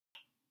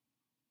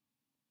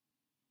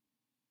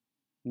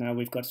Now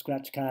we've got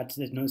scratch cards,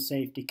 there's no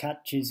safety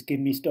catches. Give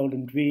me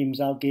stolen dreams,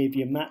 I'll give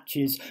you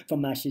matches.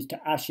 From ashes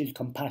to ashes,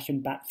 compassion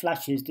back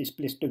flashes. This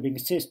blistering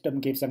system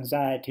gives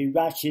anxiety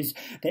rashes.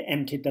 They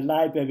emptied the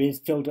libraries,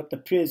 filled up the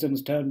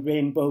prisons, turned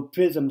rainbow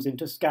prisms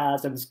into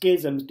scars and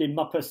schisms.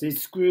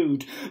 Democracy's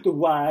screwed, the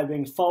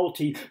wiring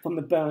faulty. From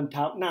the burnt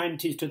out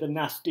 90s to the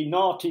nasty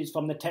noughties.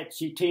 From the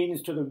tetchy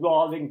teens to the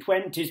roaring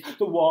 20s.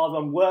 The war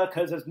on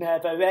workers has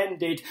never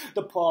ended.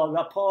 The poor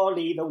are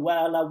poorly, the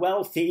well are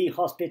wealthy.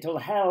 Hospital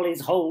hell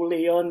is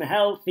wholly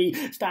unhealthy,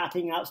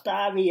 starting out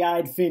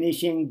starry-eyed,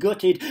 finishing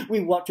gutted. We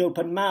watch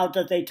open mouthed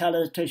as they tell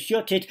us to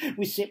shut it.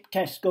 We sip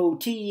Tesco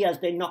tea as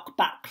they knock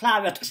back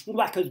claret,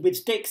 whack us with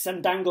sticks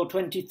and dangle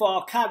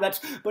 24 carrots.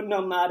 But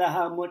no matter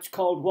how much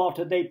cold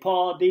water they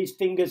pour, these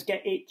fingers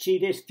get itchy,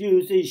 this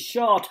fuse is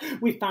short.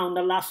 We found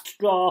the last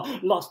straw,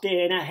 lost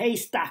in a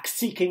haystack,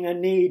 seeking a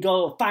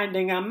needle,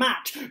 finding a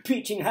match,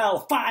 preaching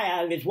hell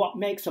fire is what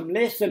makes them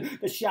listen.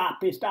 The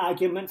sharpest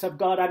arguments have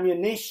got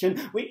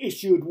ammunition. We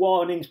issued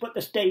warnings, but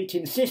the state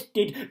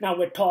insisted. Now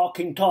we're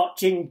talking,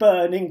 torching,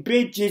 burning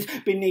bridges.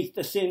 Beneath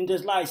the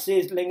cinders lie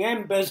sizzling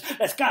embers.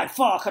 Let's guide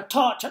fork a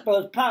torch at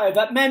those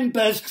private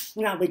members.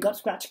 Now we got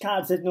scratch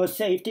cards, there's no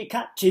safety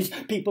catches.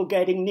 People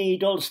getting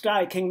needles,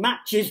 striking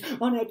matches.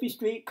 On every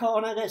street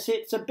corner there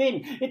sits a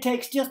bin. It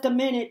takes just a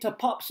minute to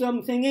pop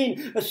something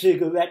in. A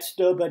cigarette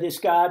stub, a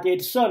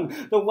discarded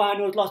son. The wine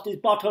who's lost his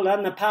bottle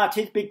and the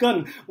party's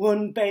begun.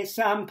 One bass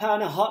amp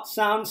and a hot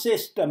sound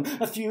system.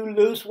 A few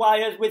loose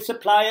wires with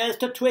suppliers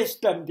to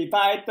twist them.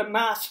 Divide the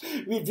mass,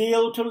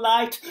 reveal to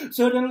light.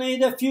 Suddenly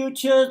the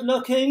future's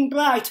looking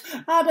bright.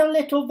 Add a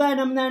little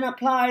venom, then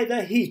apply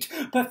the heat.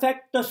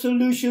 Perfect the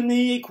solution,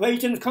 the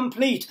equation's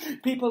complete.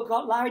 People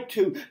got lied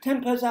to,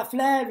 tempers are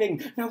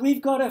flaring. Now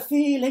we've got a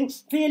feeling,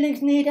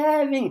 feelings need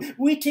airing.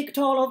 We ticked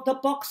all of the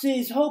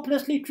boxes,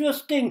 hopelessly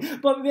trusting,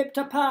 but ripped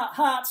apart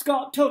hearts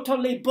got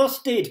totally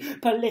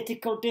busted.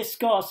 Political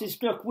discourse is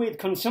struck with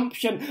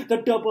consumption. The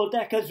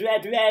double-deckers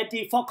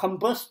ready for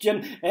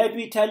combustion.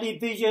 Every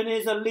television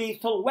is a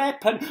lethal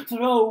weapon.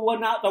 Throw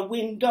one out the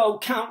window,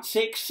 count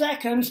 6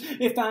 seconds.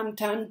 If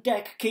ant and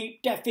deck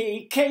keep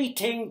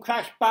defecating,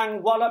 crash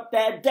bang wallop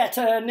they're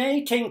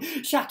detonating.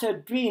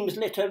 Shattered dreams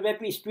litter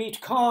every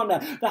street corner.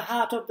 The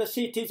heart of the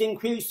city's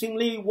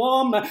increasingly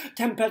warmer.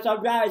 Tempers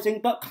are rising,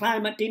 but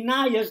climate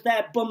deniers,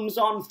 their bums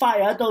on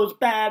fire. Those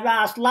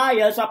bare-ass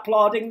liars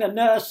applauding the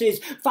nurses,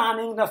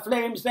 fanning the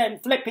flames, then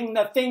flipping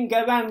the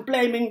finger and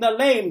blaming the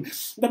lame.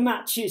 The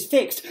match is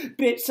fixed,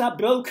 bits are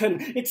broken.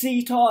 It's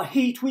eat or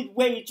heat with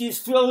wages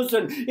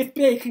frozen. If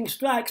baking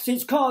strikes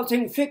is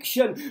causing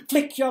friction,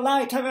 flick your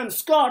lighter and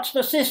scorch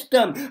the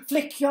system.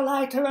 Flick your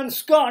lighter and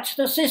scorch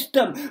the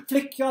system.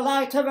 Flick your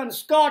lighter and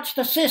scorch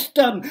the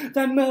system.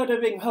 They're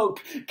murdering hope,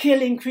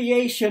 killing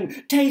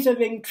creation,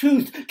 tasering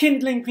truth,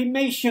 kindling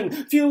cremation,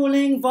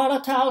 fueling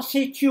volatile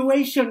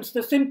situations.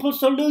 The simple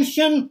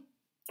solution?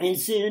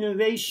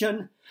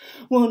 Incineration.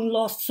 One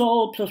lost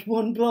soul plus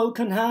one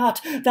broken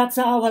heart, that's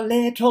how a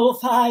little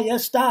fire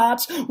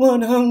starts.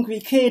 One hungry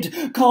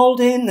kid called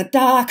in the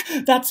dark,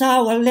 that's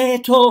how a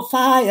little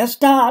fire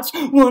starts.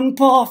 One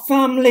poor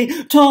family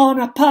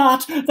torn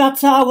apart,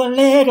 that's how a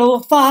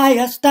little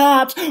fire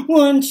starts.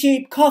 One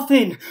cheap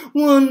coffin,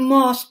 one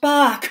more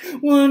spark.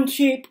 One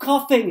cheap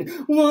coffin,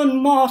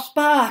 one more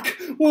spark.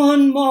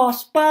 One more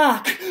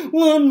spark.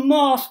 One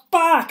more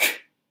spark.